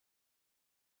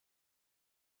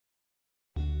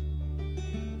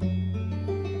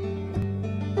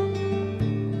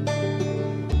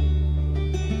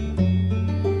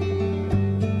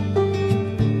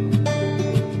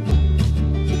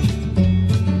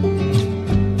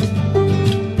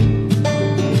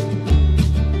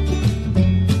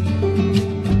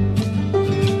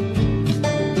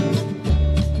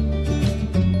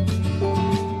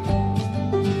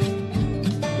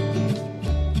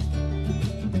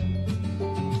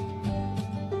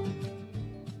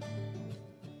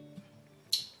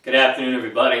Good afternoon,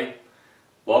 everybody.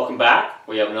 Welcome back.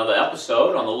 We have another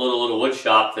episode on the Little Wood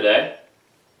Shop today.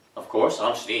 Of course,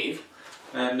 I'm Steve.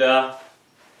 And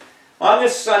on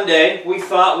this Sunday, we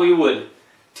thought we would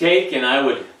take and I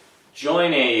would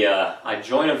join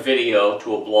a video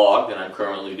to a blog that I'm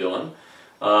currently doing.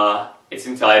 It's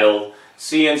entitled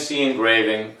CNC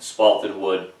Engraving Spalted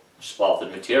Wood,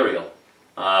 Spalted Material.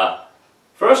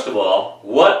 First of all,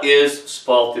 what is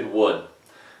spalted wood?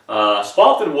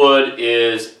 Spalted wood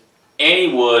is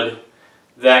any wood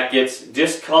that gets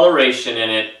discoloration in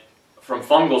it from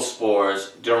fungal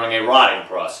spores during a rotting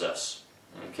process.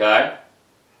 Okay?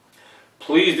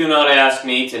 Please do not ask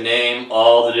me to name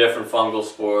all the different fungal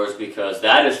spores because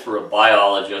that is for a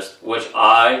biologist, which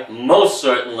I most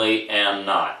certainly am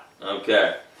not.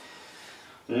 Okay.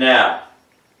 Now,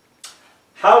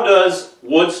 how does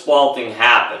wood spalting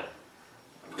happen?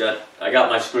 I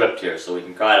got my script here so we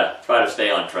can try to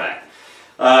stay on track.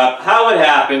 How it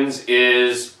happens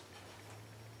is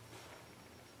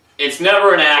it's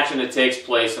never an action that takes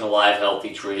place in a live,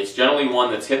 healthy tree. It's generally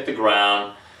one that's hit the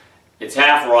ground. It's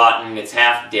half rotten. It's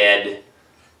half dead.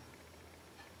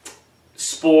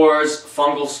 Spores,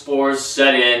 fungal spores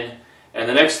set in, and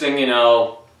the next thing you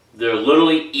know, they're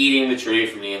literally eating the tree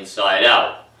from the inside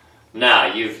out.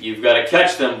 Now, you've got to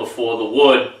catch them before the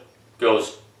wood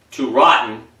goes too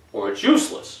rotten or it's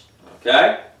useless.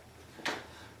 Okay?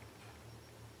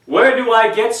 Where do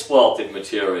I get spalted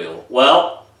material?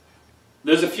 Well,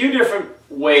 there's a few different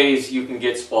ways you can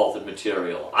get spalted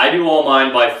material. I do all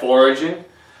mine by foraging.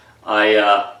 I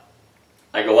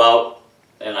go out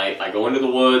and I go into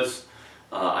the woods.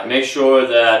 I make sure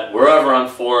that wherever I'm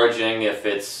foraging, if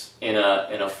it's in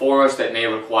a forest that may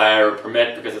require a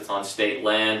permit because it's on state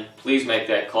land, please make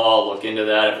that call, look into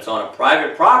that. If it's on a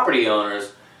private property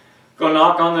owner's, go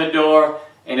knock on their door,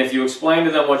 and if you explain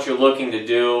to them what you're looking to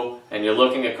do, and you're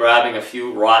looking at grabbing a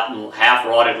few rotten,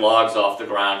 half-rotted logs off the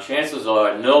ground, chances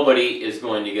are nobody is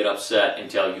going to get upset and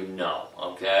tell you no,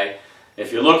 okay?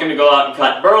 If you're looking to go out and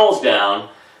cut burls down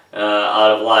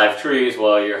out of live trees,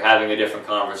 well, you're having a different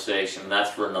conversation.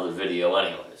 That's for another video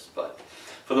anyways. But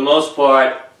for the most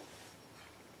part,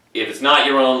 if it's not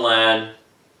your own land,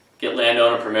 get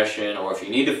landowner permission, or if you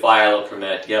need to file a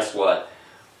permit, guess what?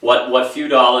 What few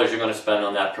dollars you're going to spend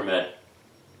on that permit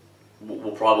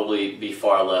will probably be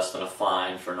far less than a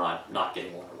fine for not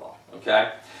getting one at all.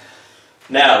 Okay?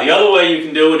 Now, the other way you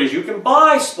can do it is you can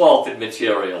buy spalted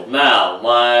material. Now,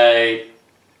 my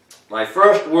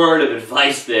first word of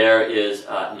advice there is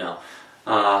no.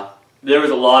 There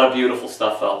is a lot of beautiful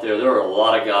stuff out there. There are a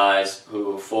lot of guys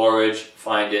who forage,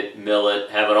 find it, mill it,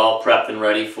 have it all prepped and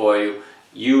ready for you.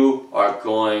 You are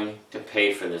going to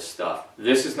pay for this stuff.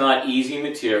 This is not easy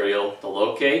material to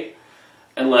locate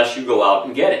unless you go out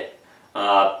and get it.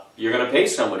 You're going to pay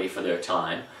somebody for their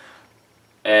time.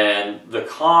 And the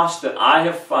cost that I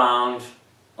have found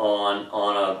on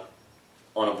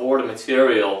a board of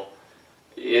material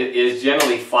is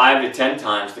generally 5 to 10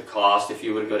 times the cost if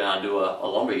you were to go down to a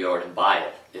lumber yard and buy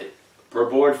it. Per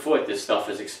board foot, this stuff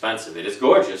is expensive. It is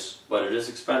gorgeous, but it is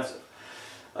expensive.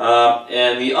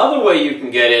 And the other way you can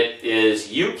get it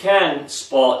is you can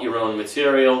spalt your own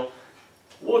material.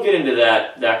 We'll get into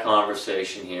that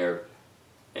conversation here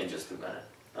in just a minute.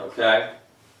 Okay?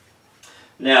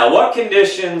 Now, what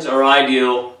conditions are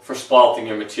ideal for spalting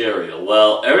your material?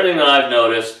 Well, everything that I've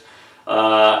noticed,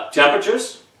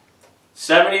 temperatures,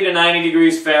 70 to 90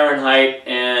 degrees Fahrenheit,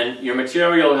 and your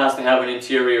material has to have an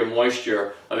interior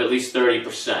moisture of at least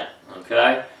 30%.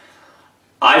 Okay?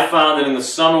 I found that in the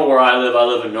summer where I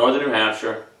live in northern New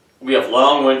Hampshire, we have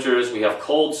long winters, we have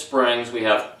cold springs, we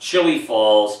have chilly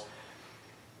falls.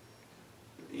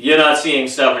 You're not seeing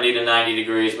 70 to 90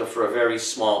 degrees, but for a very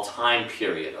small time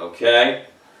period, okay?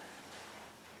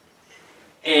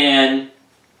 And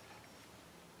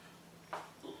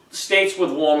states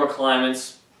with warmer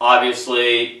climates,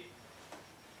 obviously,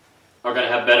 are going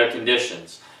to have better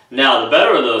conditions. Now, the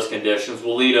better of those conditions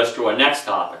will lead us to our next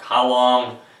topic. How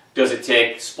long does it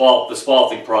take the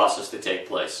spalting process to take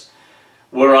place?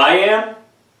 Where I am,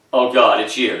 oh God,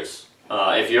 it's years.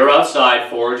 If you're outside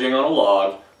foraging on a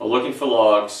log or looking for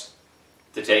logs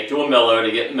to take to a miller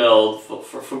to get milled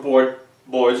for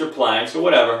boards or planks or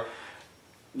whatever,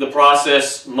 the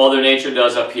process Mother Nature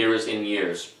does up here is in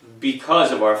years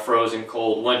because of our frozen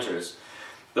cold winters.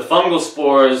 The fungal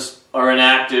spores are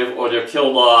inactive or they're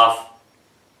killed off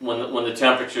when the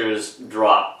temperatures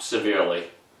drop severely,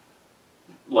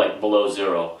 like below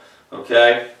zero,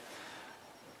 okay?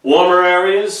 Warmer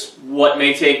areas, what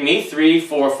may take me 3,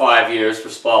 4, 5 years for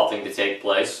spalting to take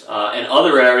place. In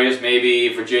other areas, maybe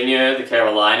Virginia, the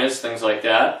Carolinas, things like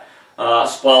that,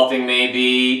 spalting may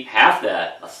be half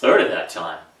that, a third of that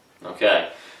time. Okay.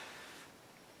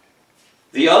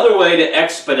 The other way to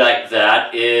expedite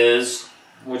that is,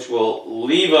 which will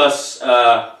leave us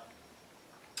to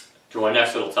our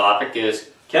next little topic, is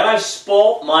can I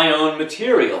spalt my own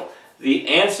material? The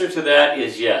answer to that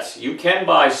is yes. You can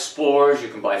buy spores, you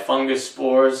can buy fungus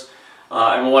spores,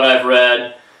 and what I've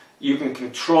read, you can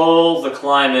control the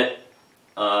climate.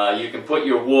 You can put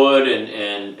your wood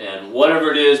and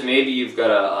whatever it is, maybe you've got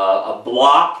a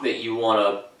block that you want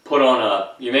to put on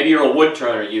maybe you're a wood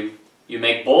turner, you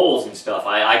make bowls and stuff.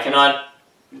 I cannot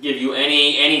give you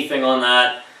anything on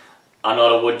that. I'm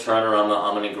not a wood turner,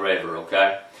 I'm an engraver,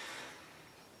 okay?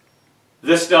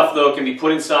 This stuff, though, can be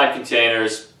put inside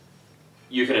containers.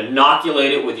 You can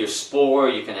inoculate it with your spore.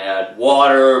 You can add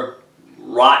water,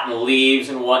 rotten leaves,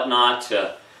 and whatnot.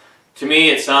 To me,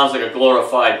 it sounds like a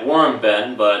glorified worm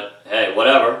bin, but hey,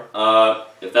 whatever.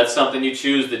 If that's something you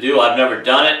choose to do, I've never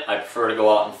done it. I prefer to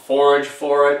go out and forage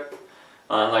for it.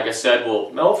 Like I said,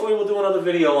 hopefully we'll do another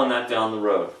video on that down the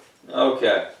road.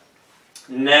 Okay.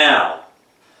 Now,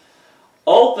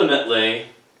 ultimately,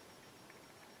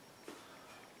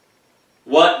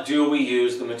 what do we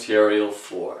use the material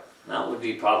for? That would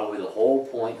be probably the whole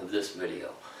point of this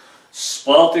video.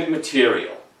 Spalted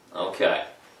material. Okay.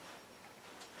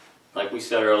 Like we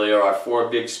said earlier, our 4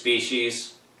 big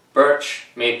species: birch,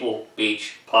 maple,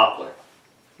 beech, poplar.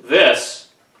 This,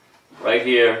 right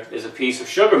here, is a piece of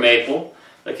sugar maple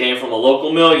that came from a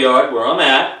local mill yard where I'm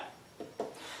at.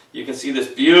 You can see this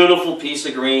beautiful piece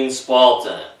of green spalt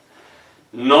in it.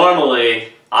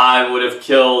 Normally, I would have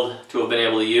killed to have been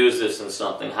able to use this in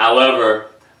something. However,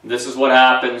 this is what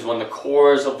happens when the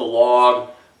cores of the log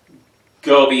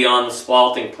go beyond the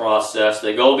spalting process.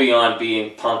 They go beyond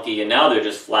being punky, and now they're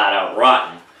just flat out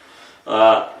rotten.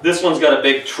 This one's got a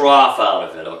big trough out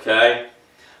of it, okay?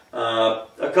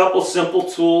 A couple simple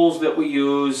tools that we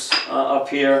use up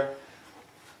here.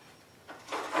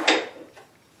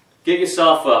 Get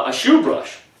yourself a shoe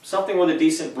brush, something with a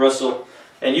decent bristle,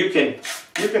 and you can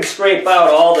scrape out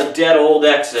all the dead old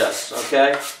excess,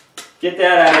 okay? Get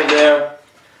that out of there.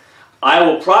 I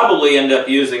will probably end up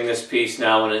using this piece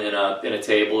now in a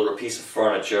table or a piece of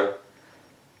furniture.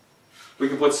 We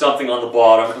can put something on the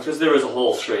bottom because there is a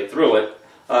hole straight through it.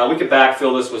 We could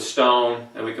backfill this with stone,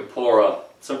 and we could pour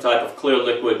some type of clear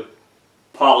liquid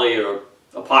poly or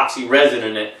epoxy resin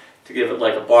in it to give it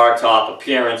like a bar top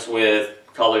appearance with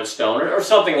colored stone or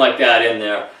something like that in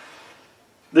there.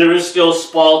 There is still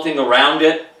spalting around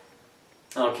it,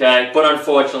 okay, but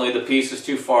unfortunately the piece is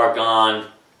too far gone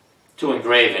to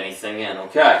engrave anything in,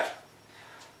 okay.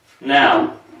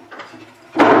 Now,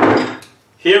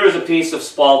 here is a piece of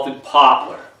spalted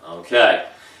poplar, okay.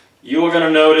 You are going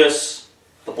to notice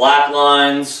the black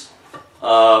lines,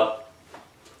 the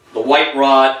white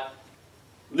rot.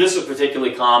 This is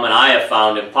particularly common, I have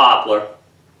found, in poplar.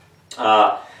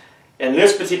 In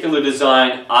this particular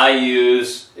design, I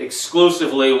use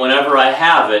exclusively, whenever I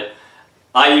have it,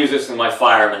 I use this in my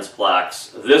fireman's blacks.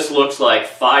 This looks like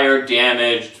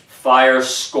fire-damaged,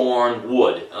 fire-scorned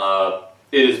wood.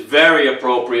 It is very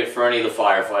appropriate for any of the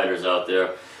firefighters out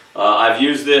there. I've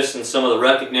used this in some of the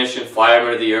recognition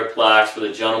Fireman of the Year plaques for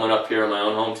the gentlemen up here in my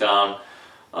own hometown.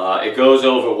 It goes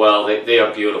over well. They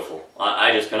are beautiful.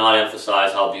 I just cannot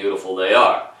emphasize how beautiful they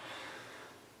are.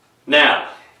 Now,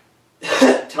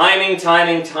 timing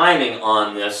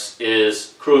on this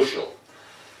is crucial.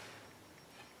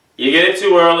 You get it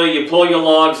too early, you pull your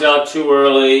logs out too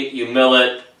early, you mill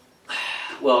it.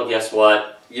 Well, guess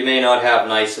what? You may not have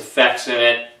nice effects in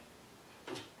it.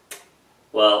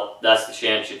 Well, that's the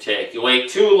chance you take. You wait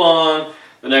too long,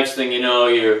 the next thing you know,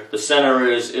 the center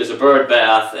is a bird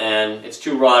bath and it's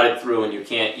too rotted through and you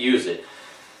can't use it.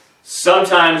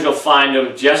 Sometimes you'll find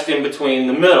them just in between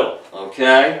the middle,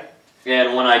 okay?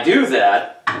 And when I do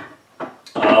that,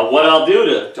 what I'll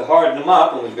do to harden them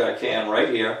up, and we've got a can right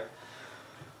here,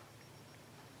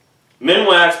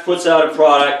 Minwax puts out a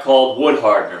product called wood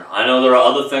hardener. I know there are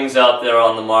other things out there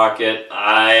on the market.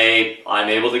 I'm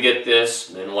able to get this.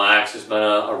 Minwax has been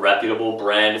a reputable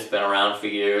brand. It's been around for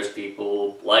years.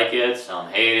 People like it, some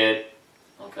hate it.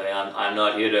 Okay, I'm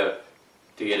not here to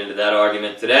get into that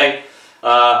argument today.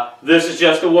 This is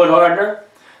just a wood hardener.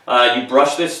 You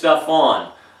brush this stuff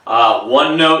on.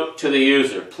 One note to the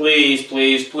user, please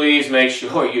make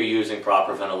sure you're using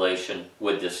proper ventilation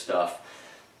with this stuff.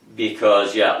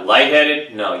 Because, yeah,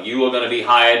 lightheaded, no, you are going to be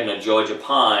higher than a Georgia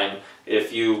pine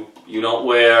if you don't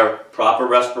wear proper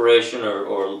respiration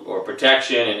or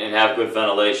protection and have good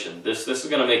ventilation. This is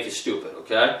going to make you stupid,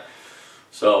 okay?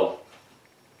 So,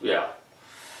 yeah.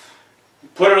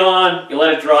 Put it on, you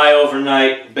let it dry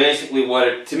overnight. Basically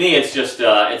to me it's just,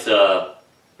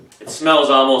 it smells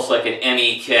almost like an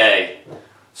MEK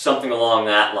something along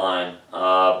that line.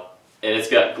 And it's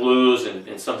got glues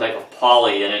and some type of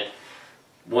poly in it.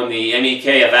 When the MEK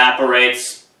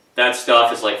evaporates, that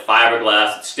stuff is like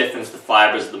fiberglass. It stiffens the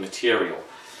fibers of the material.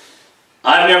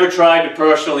 I've never tried to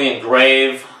personally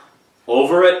engrave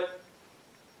over it.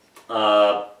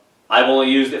 I've only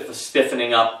used it for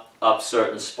stiffening up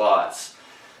certain spots.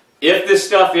 If this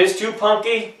stuff is too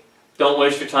punky, don't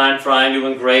waste your time trying to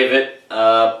engrave it.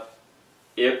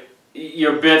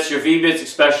 Your V-bits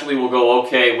especially, will go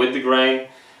okay with the grain.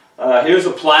 Here's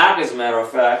a plaque, as a matter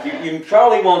of fact. You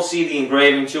probably won't see the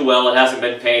engraving too well. It hasn't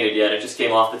been painted yet. It just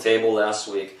came off the table last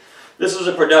week. This is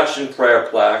a production prayer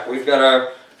plaque. We've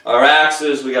got our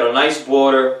axes. We got a nice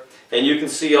border. And you can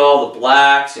see all the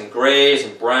blacks and grays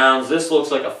and browns. This looks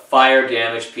like a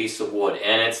fire-damaged piece of wood,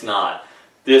 and it's not.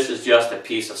 This is just a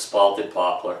piece of spalted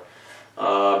poplar.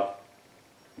 What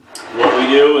we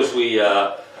do is we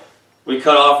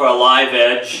cut off our live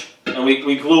edge, and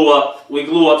we glue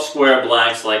up square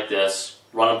blanks like this.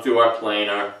 Run them through our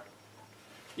planer.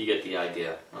 You get the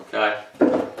idea, okay?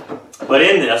 But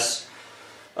in this,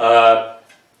 our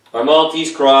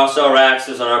Maltese cross, our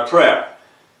axes, and our prayer.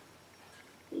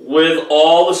 With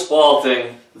all the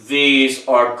spalting, these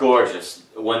are gorgeous.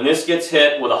 When this gets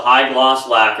hit with a high gloss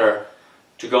lacquer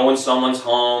to go in someone's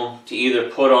home, to either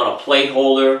put on a plate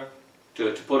holder,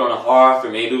 to put on a hearth, or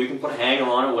maybe we can put a hanger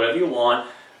on it, whatever you want.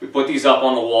 We put these up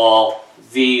on the wall.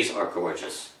 These are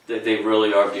gorgeous. They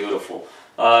really are beautiful.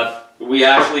 We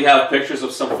actually have pictures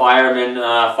of some Fireman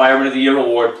of the Year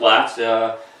award plaques.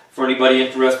 For anybody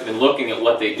interested in looking at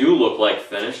what they do look like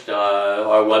finished,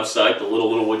 our website,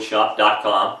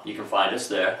 thelittlewoodshop.com, you can find us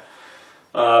there.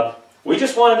 We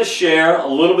just wanted to share a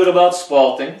little bit about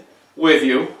spalting with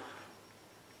you.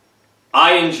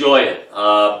 I enjoy it.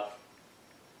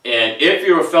 And if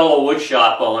you're a fellow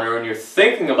woodshop owner and you're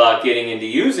thinking about getting into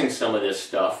using some of this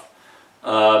stuff,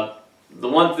 the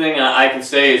one thing I can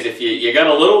say is if you got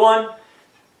a little one,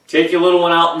 take your little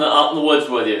one out in the woods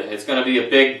with you. It's going to be a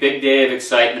big day of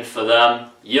excitement for them.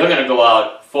 You're going to go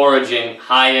out foraging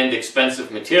high-end,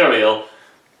 expensive material.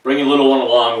 Bring your little one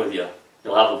along with you.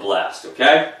 You'll have a blast,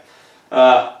 okay?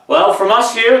 Well, from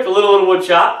us here at the Little Wood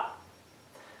Shop,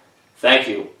 thank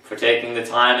you for taking the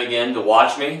time again to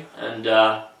watch me. And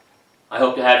I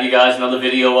hope to have you guys another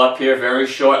video up here very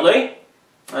shortly.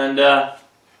 And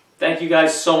thank you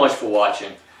guys so much for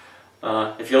watching.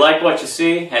 If you like what you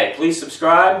see, hey, please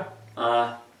subscribe,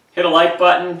 hit a like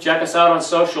button, check us out on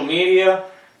social media.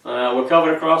 We're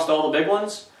covered across all the big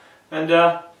ones, and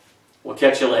we'll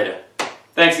catch you later.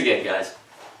 Thanks again, guys.